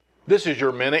This is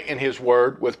your Minute in His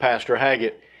Word with Pastor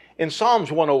Haggett. In Psalms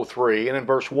 103 and in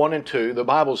verse 1 and 2, the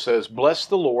Bible says, "Bless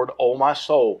the Lord, O my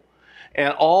soul,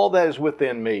 and all that is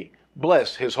within me.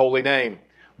 Bless His holy name.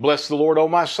 Bless the Lord, O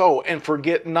my soul, and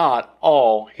forget not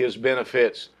all His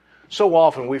benefits." So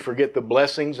often we forget the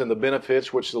blessings and the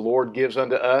benefits which the Lord gives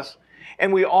unto us,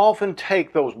 and we often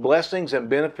take those blessings and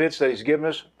benefits that He's given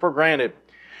us for granted.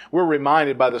 We're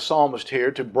reminded by the psalmist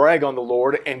here to brag on the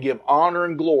Lord and give honor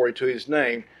and glory to His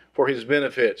name for His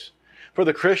benefits. For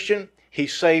the Christian, He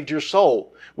saved your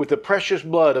soul with the precious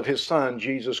blood of His Son,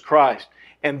 Jesus Christ.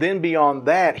 And then beyond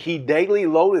that, He daily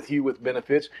loadeth you with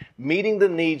benefits, meeting the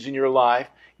needs in your life,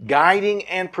 guiding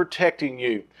and protecting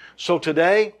you. So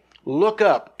today, look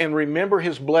up and remember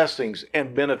His blessings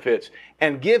and benefits,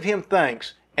 and give Him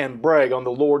thanks and brag on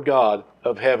the Lord God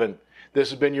of heaven. This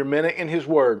has been your Minute in His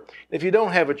Word. If you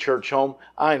don't have a church home,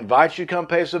 I invite you to come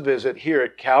pay us a visit here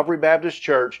at Calvary Baptist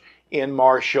Church in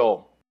Marshall.